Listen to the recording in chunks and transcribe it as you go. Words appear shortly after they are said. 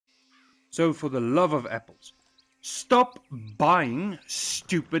So for the love of apples, stop buying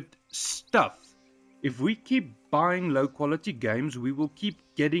stupid stuff. If we keep buying low quality games, we will keep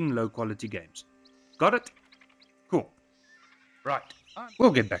getting low quality games. Got it? Cool. Right.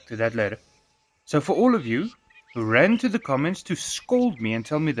 We'll get back to that later. So for all of you who ran to the comments to scold me and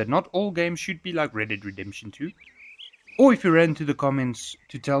tell me that not all games should be like Red Dead Redemption 2, or if you ran to the comments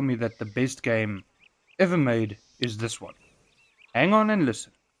to tell me that the best game ever made is this one, hang on and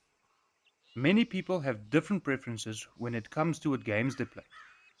listen. Many people have different preferences when it comes to what games they play,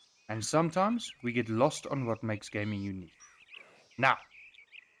 and sometimes we get lost on what makes gaming unique. Now,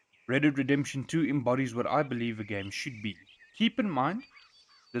 Red Dead Redemption 2 embodies what I believe a game should be. Keep in mind,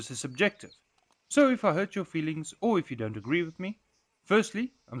 this is subjective. So if I hurt your feelings or if you don't agree with me,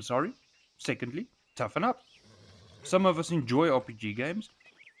 firstly, I'm sorry. Secondly, toughen up. Some of us enjoy RPG games.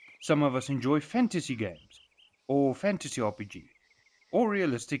 Some of us enjoy fantasy games, or fantasy RPG, or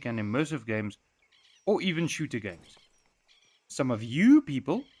realistic and immersive games, or even shooter games. Some of you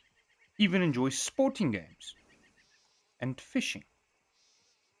people even enjoy sporting games and fishing.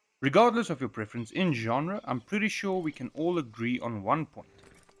 Regardless of your preference in genre, I'm pretty sure we can all agree on one point.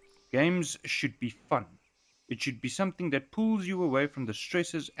 Games should be fun. It should be something that pulls you away from the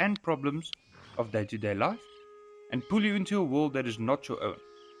stresses and problems of day-to-day life and pull you into a world that is not your own.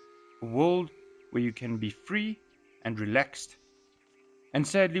 A world where you can be free and relaxed. And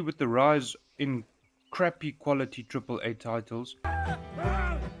sadly, with the rise in crappy quality AAA titles,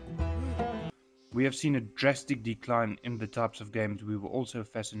 we have seen a drastic decline in the types of games we were also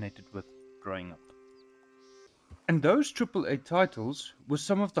fascinated with growing up. And those AAA titles were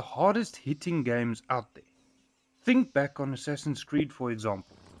some of the hardest hitting games out there. Think back on Assassin's Creed, for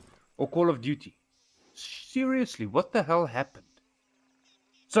example, or Call of Duty. Seriously, what the hell happened?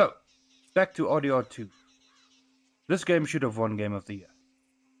 So, back to RDR2. This game should have won Game of the Year.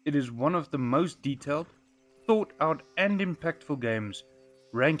 It is one of the most detailed, thought out and impactful games,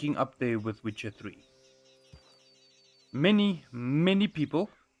 ranking up there with Witcher 3. Many people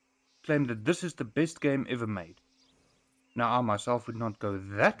claim that this is the best game ever made. Now I myself would not go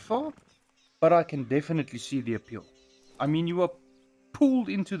that far, but I can definitely see the appeal. I mean, you are pulled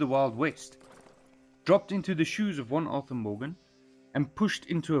into the Wild West, dropped into the shoes of one Arthur Morgan, and pushed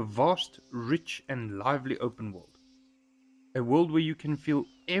into a vast, rich and lively open world. A world where you can feel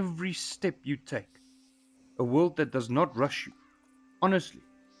every step you take. A world that does not rush you. Honestly,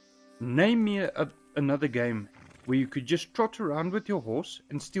 name me another game where you could just trot around with your horse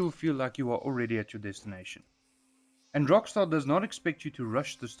and still feel like you are already at your destination. And Rockstar does not expect you to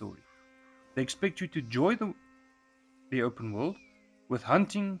rush the story. They expect you to enjoy the open world with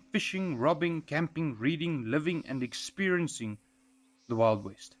hunting, fishing, robbing, camping, reading, living, and experiencing the Wild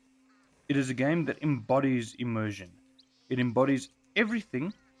West. It is a game that embodies immersion. It embodies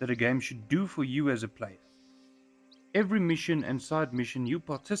everything that a game should do for you as a player. Every mission and side mission you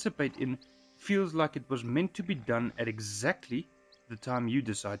participate in feels like it was meant to be done at exactly the time you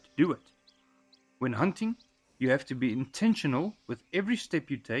decide to do it. When hunting, you have to be intentional with every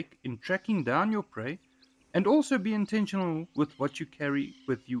step you take in tracking down your prey, and also be intentional with what you carry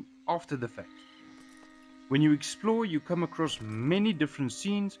with you after the fact. When you explore, you come across many different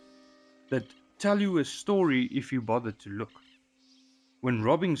scenes that tell you a story if you bother to look. When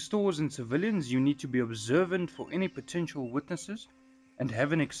robbing stores and civilians, you need to be observant for any potential witnesses and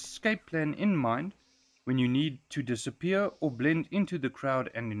have an escape plan in mind when you need to disappear or blend into the crowd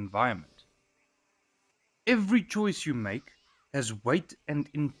and environment. Every choice you make has weight and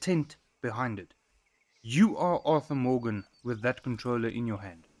intent behind it. You are Arthur Morgan with that controller in your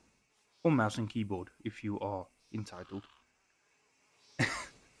hand. Or mouse and keyboard, if you are entitled.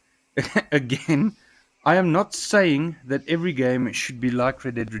 Again, I am not saying that every game should be like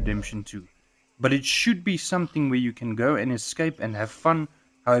Red Dead Redemption 2, but it should be something where you can go and escape and have fun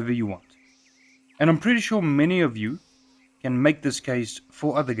however you want. And I'm pretty sure many of you can make this case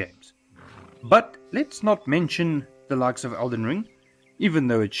for other games. But let's not mention the likes of Elden Ring, even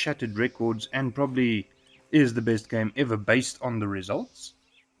though it shattered records and probably is the best game ever based on the results.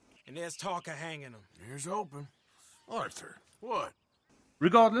 And there's talk of hanging them. Here's hoping. Arthur, what?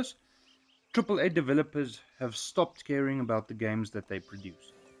 Regardless, AAA developers have stopped caring about the games that they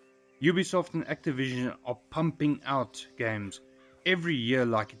produce. Ubisoft and Activision are pumping out games every year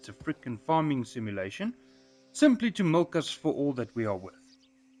like it's a frickin' farming simulation, simply to milk us for all that we are worth.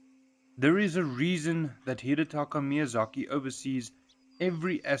 There is a reason that Hidetaka Miyazaki oversees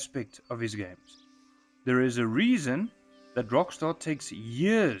every aspect of his games. There is a reason that Rockstar takes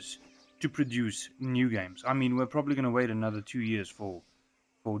years to produce new games. I mean, we're probably going to wait another 2 years for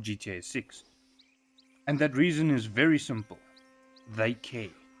GTA 6. And that reason is very simple. They care.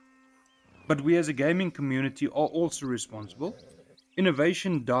 but we as a gaming community are also responsible.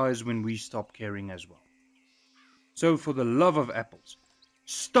 Innovation dies when we stop caring as well. So for the love of apples,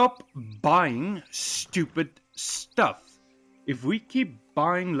 stop buying stupid stuff. If we keep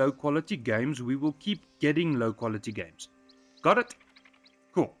buying low quality games, we will keep getting low quality games. Got it?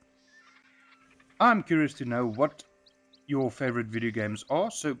 Cool. I'm curious to know what your favorite video games are,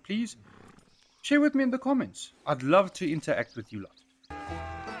 so please share with me in the comments. I'd love to interact with you lot.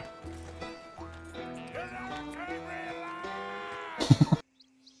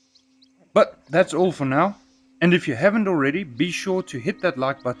 But that's all for now. And if you haven't already, be sure to hit that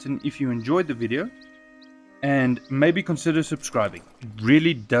like button if you enjoyed the video. And maybe consider subscribing. It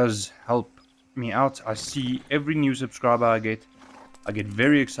really does help me out. I see every new subscriber I get. I get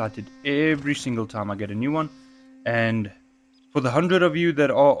very excited every single time I get a new one. And for the 100 of you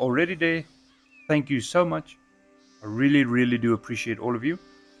that are already there, thank you so much. I really do appreciate all of you.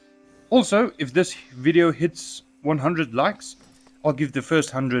 Also, if this video hits 100 likes, I'll give the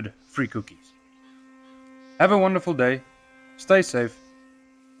first 100 free cookies. Have a wonderful day, stay safe,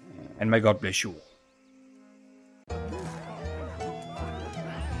 and may God bless you all.